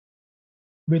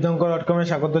VidOnko.com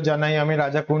স্বাগত জানাই। আমি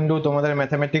রাজা কুন্ডু, তোমাদের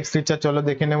ম্যাথমেটিক্স টিচার। চলো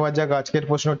দেখে নেওয়া যাক আজকের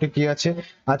প্রশ্নটি কি আছে।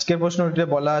 আজকের প্রশ্নটিতে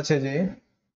বলা আছে যে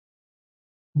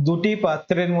দুটি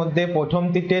পাত্রের মধ্যে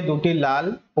প্রথমটিতে দুটি লাল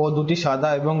ও দুটি সাদা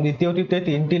এবং দ্বিতীয়টিতে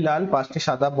তিনটি লাল 5টি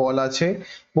সাদা বল আছে।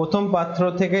 প্রথম পাত্র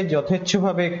থেকে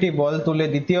যথেচ্ছভাবে একটি বল তুলে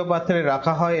দ্বিতীয় পাত্রে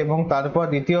রাখা হয় এবং তারপর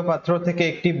দ্বিতীয় পাত্র থেকে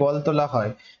একটি বল তোলা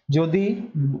হয়। যদি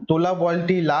তোলা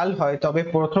বলটি লাল হয় তবে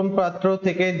প্রথম পাত্র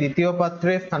থেকে দ্বিতীয়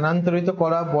পাত্রে স্থানান্তরিত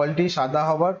করা বলটি সাদা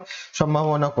হওয়ার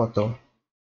সম্ভাবনা কত?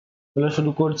 তাহলে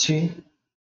শুরু করছি।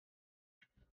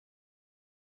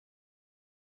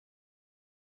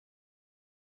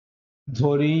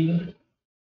 ধরি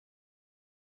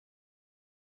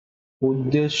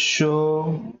উদ্দেশ্যহীনভাবে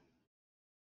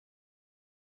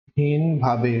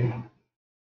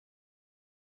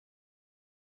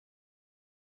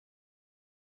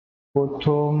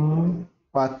প্রথম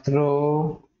পাত্র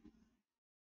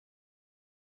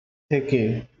থেকে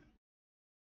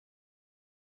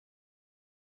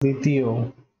দ্বিতীয়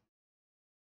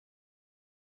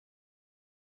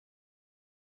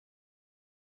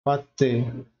পাত্রে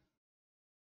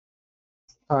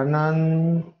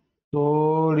স্থানান্তরিত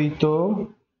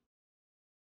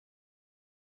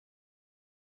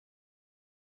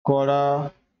করা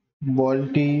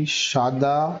বলটি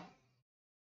সাদা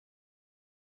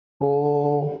ও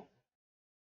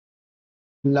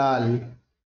লাল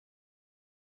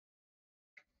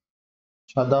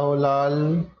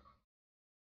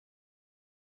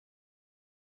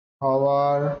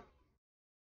হওয়ার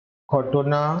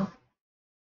ঘটনা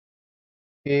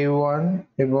A1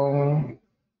 এবং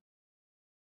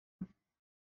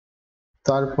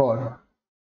তারপর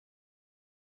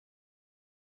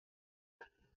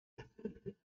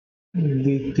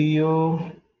দ্বিতীয়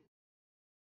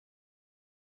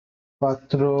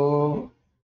পাত্র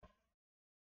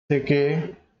থেকে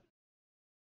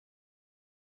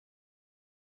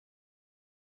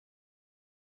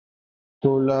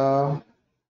তোলা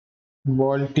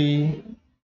বলটি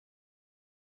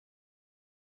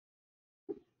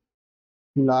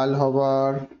লাল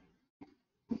হবার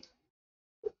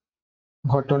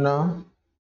ঘটনা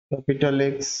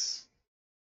X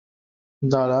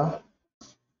দ্বারা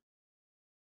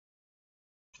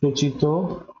সূচিত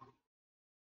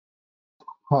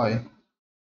হয়।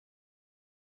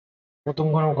 প্রথম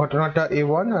ঘটনাটা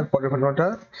A1 আর পরের ঘটনাটা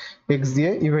X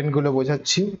দিয়ে ইভেন্ট গুলো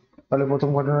বোঝাচ্ছি। তাহলে প্রথম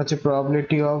ঘটনা হচ্ছে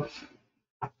প্রবাবিলিটি অফ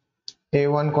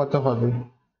A1 কত হবে?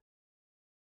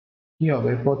 কি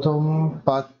হবে? প্রথম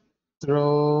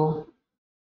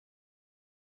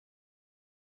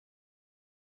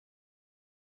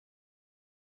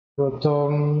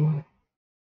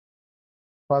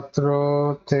পাত্র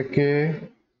থেকে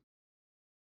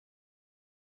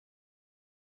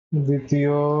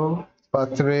দ্বিতীয়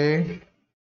পাত্রে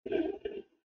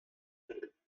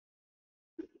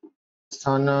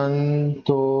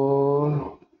স্থানান্তরিত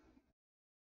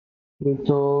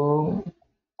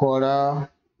করা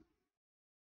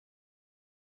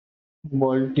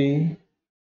বলটি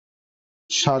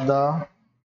সাদা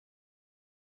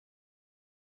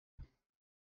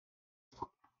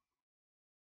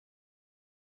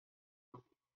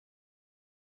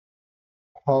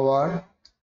হওয়ার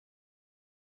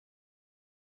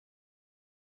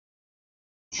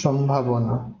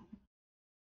সম্ভাবনা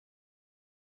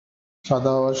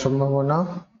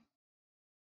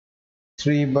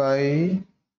 3/2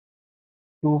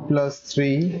 +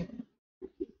 3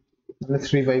 মানে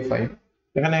 3/5।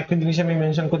 এখানে একটা জিনিস আমি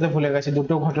মেনশন করতে ভুলে গেছি,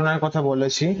 দুটো ঘটনার কথা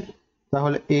বলেছি।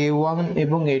 তাহলে A1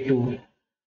 এবং A2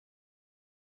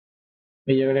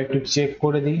 এই জায়গাটা একটু চেক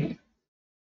করে দিই।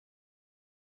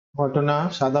 ঘটনা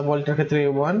সাদা বলটার ক্ষেত্রে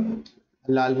A1,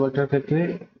 লাল বলটার ক্ষেত্রে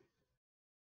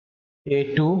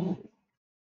A2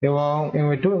 এবং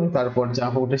A2 এবং তারপর যা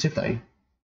ঘটেছে তাই।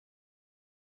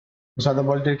 সাদা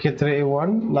বলটির ক্ষেত্রে A1,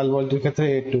 লাল বলটির ক্ষেত্রে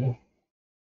A2।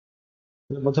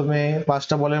 প্রথমে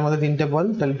 5টা বলের মধ্যে 3টে বল,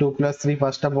 তাহলে 2 + 3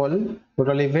 5টা বল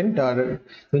টোটাল ইভেন্ট, আর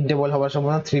 3টে বল হওয়ার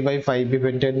সম্ভাবনা 3/5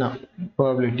 ইভেন্টের না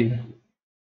প্রবাবিলিটি।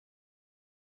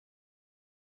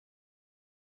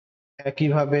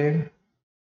 একইভাবে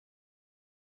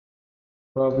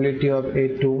probability of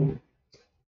A2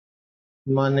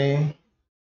 মানে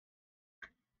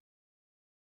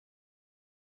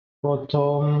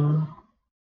প্রথম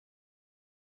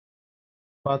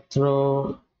পাত্র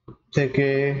থেকে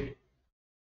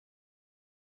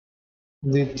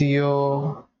দ্বিতীয়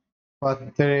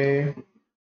পাত্রে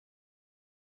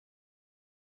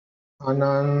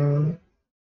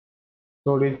স্থানান্তরিত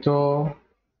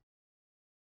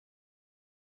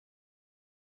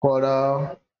করা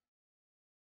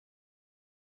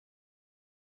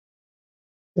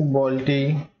বলটি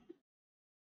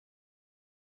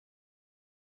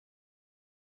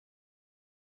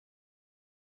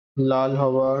লাল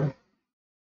হওয়ার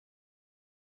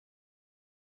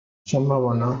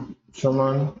সম্ভাবনা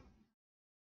সমান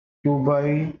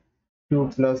 2/2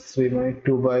 plus 3 মানে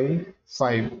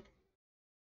 2/5।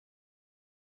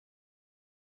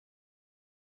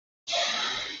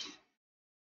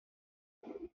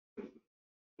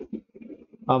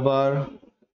 আবার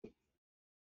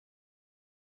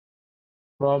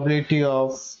probability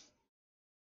of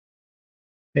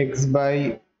x by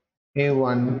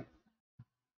a1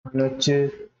 মানে হচ্ছে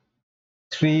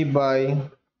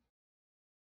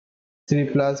 3/3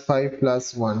 plus 5 plus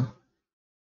 1,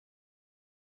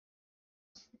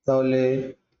 তাহলে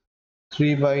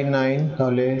 3/9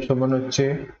 তাহলে সমান হচ্ছে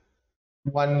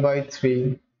 1/3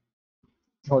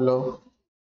 হলো।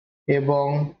 এবং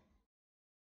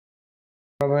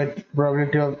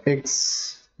probability of x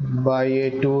by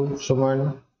a2 সমান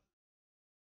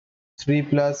 3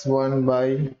 plus 1 by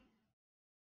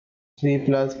 3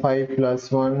 plus 5 plus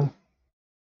 1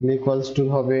 equals to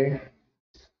হবে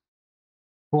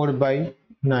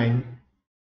 4/9।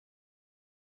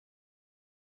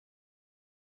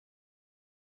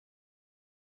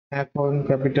 এখন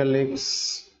ক্যাপিটাল এক্স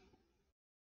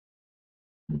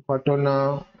ঘটনা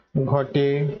ঘটে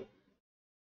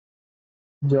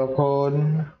যখন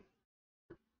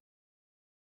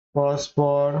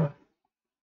পরস্পর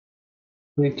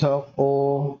পৃথক ও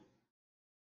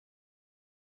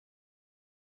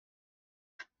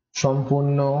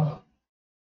সম্পূর্ণ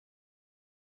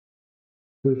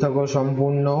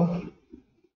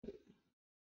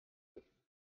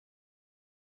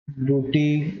দুটি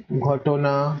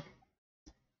ঘটনা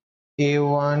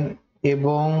A1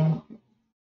 এবং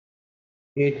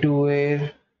A2 এর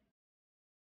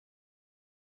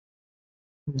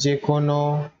যে কোনো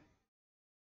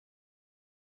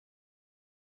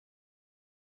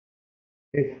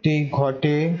একটি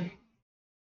ঘটে,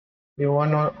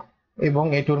 A1 এবং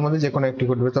A2 এর মধ্যে যে কোনো একটি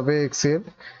ঘটবে, তবে x এর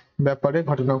ব্যাপারে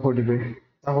ঘটনা ঘটবে।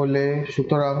 তাহলে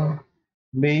সুতরাং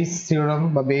বেইস থিওরাম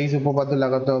বা বেইস উপপাদ্য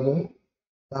লাগাতে হবে।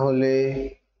 তাহলে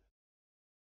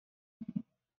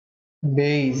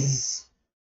বেইস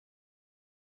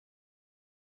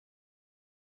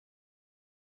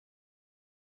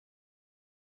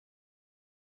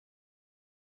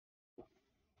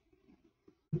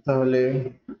তাহলে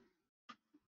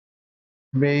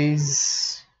বেইস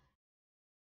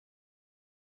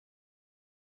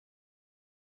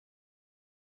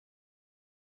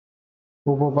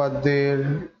উপপাদ্যের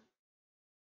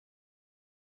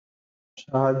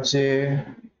সাহায্যে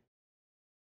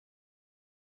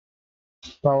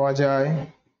পাওয়া যায়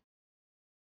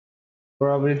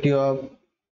probability of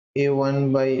a1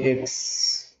 by x,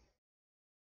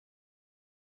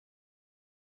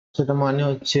 সেটা মানে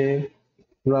হচ্ছে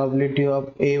probability of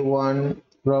a1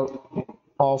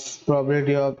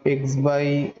 probability of x by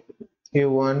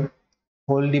a1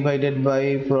 whole divided by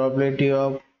probability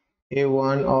of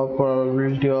a1 of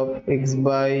probability of x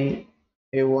by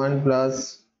a1 plus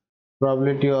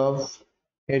probability of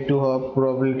a2 of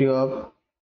probability of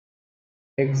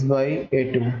x by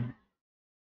a2।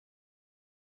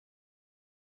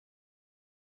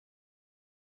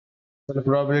 তাহলে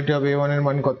probability of a1 এর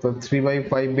মান কত?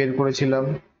 3/5 বের করেছিলাম।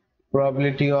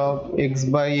 probability of x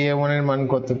by a1 এর মান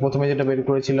কত? প্রথমে যেটা বের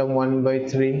করেছিলাম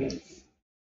 1/3।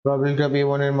 probability of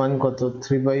a1 এর মান কত?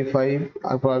 3/5।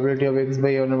 আর probability of x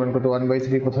by a1 এর মান কত?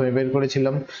 1/3 প্রথমে বের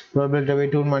করেছিলাম। probability of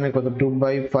a2 এর মান কত?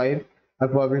 2/5। আর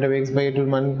probability of x by a2 এর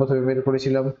মান প্রথমে বের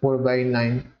করেছিলাম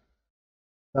 4/9।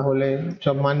 তাহলে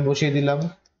সব মান বসিয়ে দিলাম।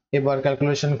 এবার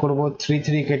ক্যালকুলেশন করব।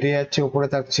 3 কেটে যাচ্ছে, উপরে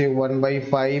থাকছে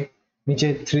 1/5, নিচে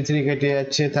 3 কেটে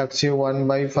যাচ্ছে, থাকছে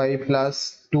 1/5 প্লাস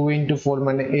 2 into 4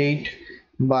 মানে 8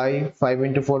 by 5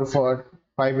 into 4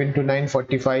 5 into 9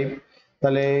 45।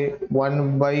 তাহলে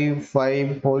 1/5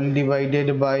 হোল ডিভাইডেড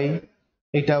বাই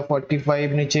এটা 45,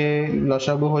 নিচে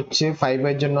লসাগু হচ্ছে 5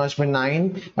 এর জন্য আসবে 9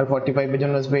 আর 45 এর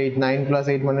জন্য আসবে 8। 9 plus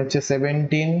 8 মানে হচ্ছে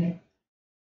 17।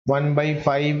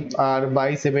 1/5 আর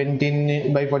বাই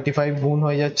 17/45 গুণ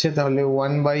হয়ে যাচ্ছে, তাহলে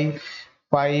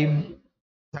 1/5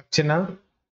 থাকছে না,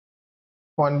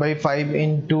 1/5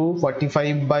 into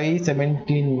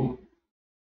 45/17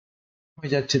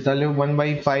 হয়ে যাচ্ছে। তাহলে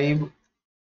 1/5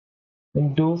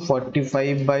 into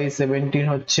 45/17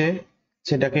 হচ্ছে,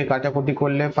 সেটাকে কাটাকুটি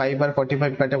করলে 5 আর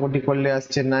 45 কাটাকুটি করলে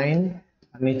আসছে 9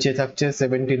 আর নিচে থাকছে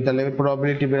 17। তাহলে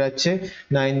প্রবাবিলিটি বেরাচ্ছে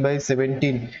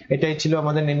 9/17। এটাই ছিল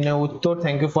আমাদের নির্ণয় উত্তর।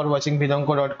 Thank you for watching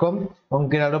vidonko.com।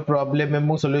 অঙ্কের আরো প্রবলেম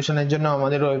এবং সলিউশনের জন্য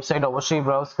আমাদের ওয়েবসাইট অবশ্যই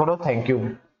ব্রাউজ করো। Thank you.